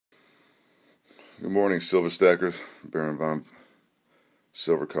Good morning, Silver Stackers. Baron Von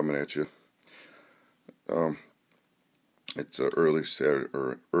Silver coming at you. It's early Saturday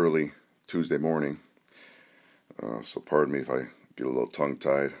or early Tuesday morning, so pardon me if I get a little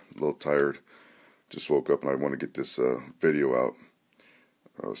tongue-tied, a little tired. Just woke up and I want to get this video out.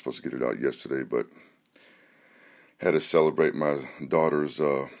 I was supposed to get it out yesterday, but had to celebrate my daughter's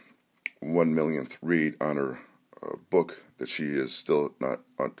 1 millionth read on her book that she's still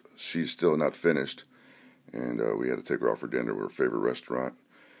not finished, and we had to take her out for dinner to her favorite restaurant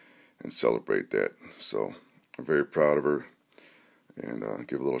and celebrate that. So I'm very proud of her, and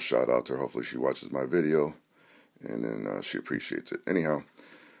give a little shout out to her. Hopefully she watches my video and then she appreciates it. Anyhow,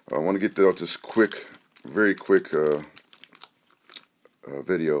 I want to get out this very quick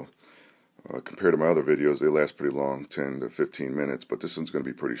video. Compared to my other videos, they last pretty long, 10 to 15 minutes, but this one's going to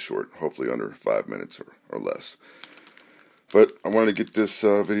be pretty short, hopefully under 5 minutes or less. But I wanted to get this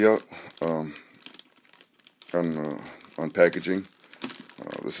video out on packaging.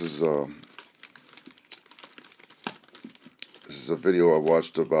 This is a video I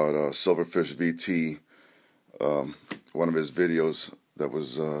watched about Silverfish VT, one of his videos that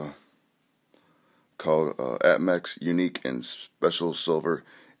was called APMEX Unique and Special Silver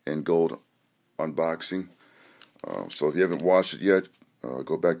and Gold Unboxing. So if you haven't watched it yet,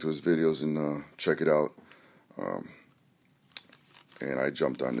 go back to his videos and check it out. And I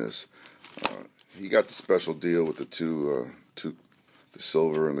jumped on this. He got the special deal with the the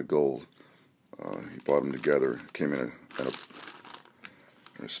silver and the gold. He bought them together. Came in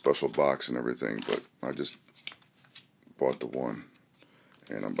a special box and everything, but I just bought the one,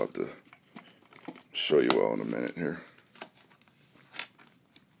 and I'm about to show you all in a minute here.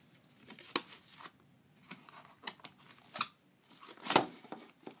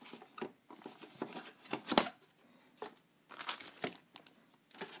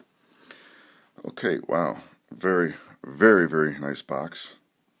 Okay, wow. Very, very, very nice box.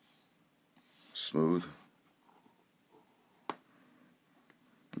 Smooth.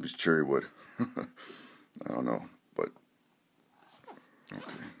 Maybe it's cherry wood. I don't know, but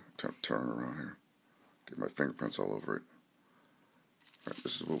okay. Turn around here. Get my fingerprints all over it. All right,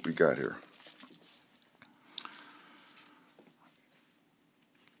 this is what we got here.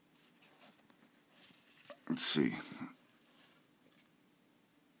 Let's see.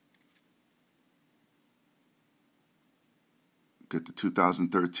 Get the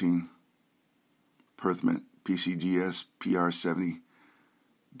 2013 Perth Mint PCGS PR-70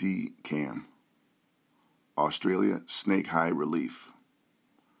 DCAM. Australia Snake High Relief.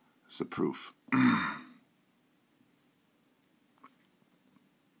 It's the proof.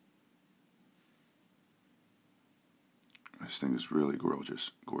 This thing is really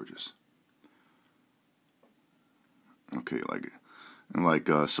gorgeous. Okay, like it. And like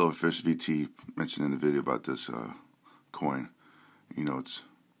Silverfish VT mentioned in the video about this coin, you know, it's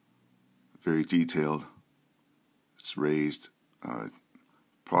very detailed. It's raised.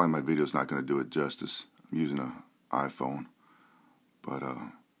 Probably my video is not going to do it justice. I'm using an iPhone, but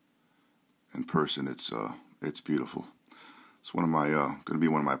in person, it's beautiful. It's one of my going to be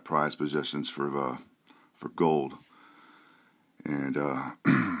one of my prized possessions for gold. And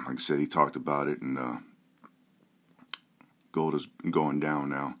like I said, he talked about it, and gold is going down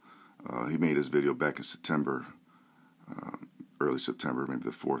now. He made his video back in September. Early September, maybe the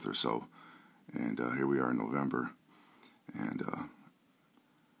 4th or so, and here we are in November, and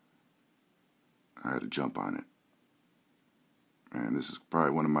I had to jump on it, and this is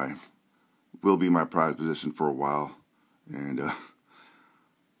probably will be my prized position for a while, and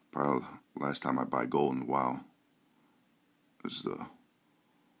probably the last time I buy gold in a while. This is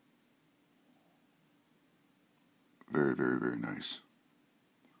very, very, very nice.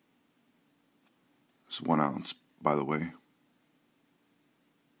 It's 1 ounce, by the way.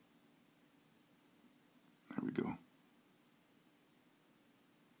 There we go.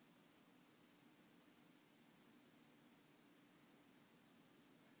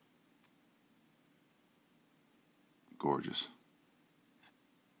 Gorgeous.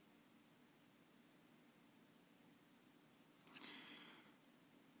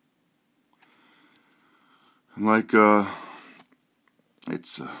 Like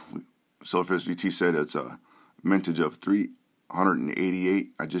it's Silverfish VT said it's a mintage of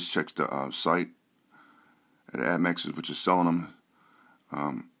 388. I just checked the site at APMEX, which is selling them.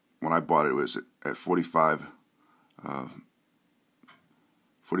 When I bought it was at 45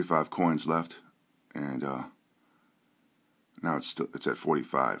 coins left, and now it's at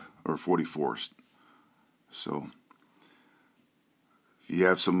 45 or 44. So if you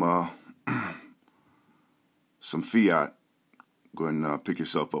have some fiat, go ahead and pick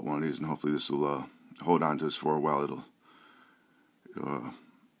yourself up one of these, and hopefully this will hold on to this for a while. It'll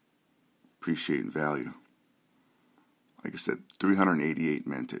appreciate in value. Like I said, 388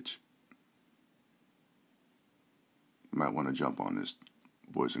 mintage. You might want to jump on this,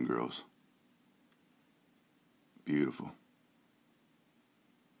 boys and girls. Beautiful.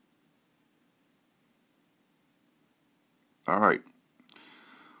 All right.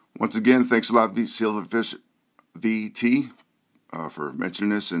 Once again, thanks a lot, Silverfish VT, for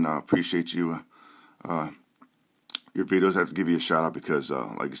mentioning this, and I appreciate you. Your videos. I have to give you a shout out because,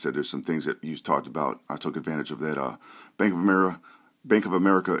 like I said, there's some things that you talked about. I took advantage of that Bank of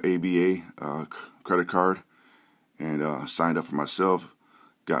America ABA credit card, and signed up for myself.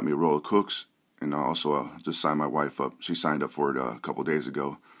 Got me a roll of cooks, and also just signed my wife up. She signed up for it a couple days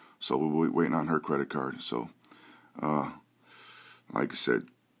ago, so we're waiting on her credit card. So, like I said,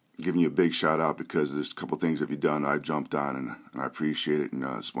 giving you a big shout out because there's a couple things that you've done I jumped on, and I appreciate it, and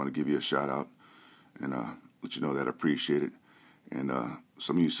I just want to give you a shout out and let you know that I appreciate it. And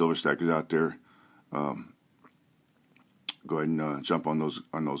some of you silver stackers out there, go ahead and jump on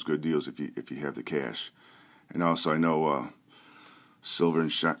those good deals if you have the cash. And also, I know Silver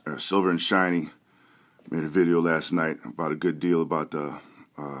and Shiny made a video last night about a good deal about the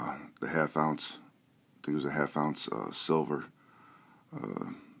half ounce. I think it was a half ounce silver.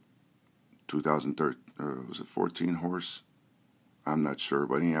 2013, was it 14 horse? I'm not sure,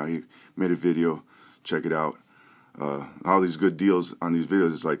 but anyhow, he made a video. Check it out. All these good deals on these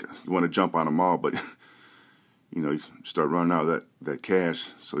videos. It's like you want to jump on them all, but you start running out of that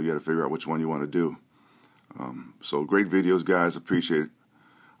cash, so you got to figure out which one you want to do. So great videos, guys. Appreciate it.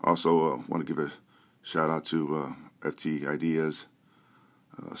 Also, want to give a shout out to FT Ideas,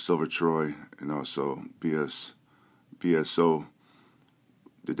 Silver Troy, and also BSO.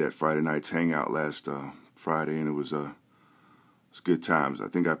 Did that Friday night's hangout last Friday, and it was good times. I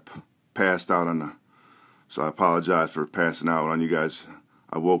think I passed out so I apologize for passing out on you guys.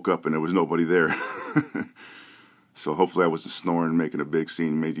 I woke up and there was nobody there. So hopefully I wasn't snoring, making a big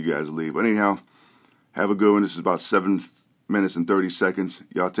scene, made you guys leave. But anyhow, have a good one. This is about 7 minutes and 30 seconds.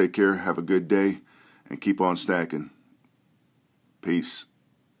 Y'all take care. Have a good day, and keep on stacking. Peace.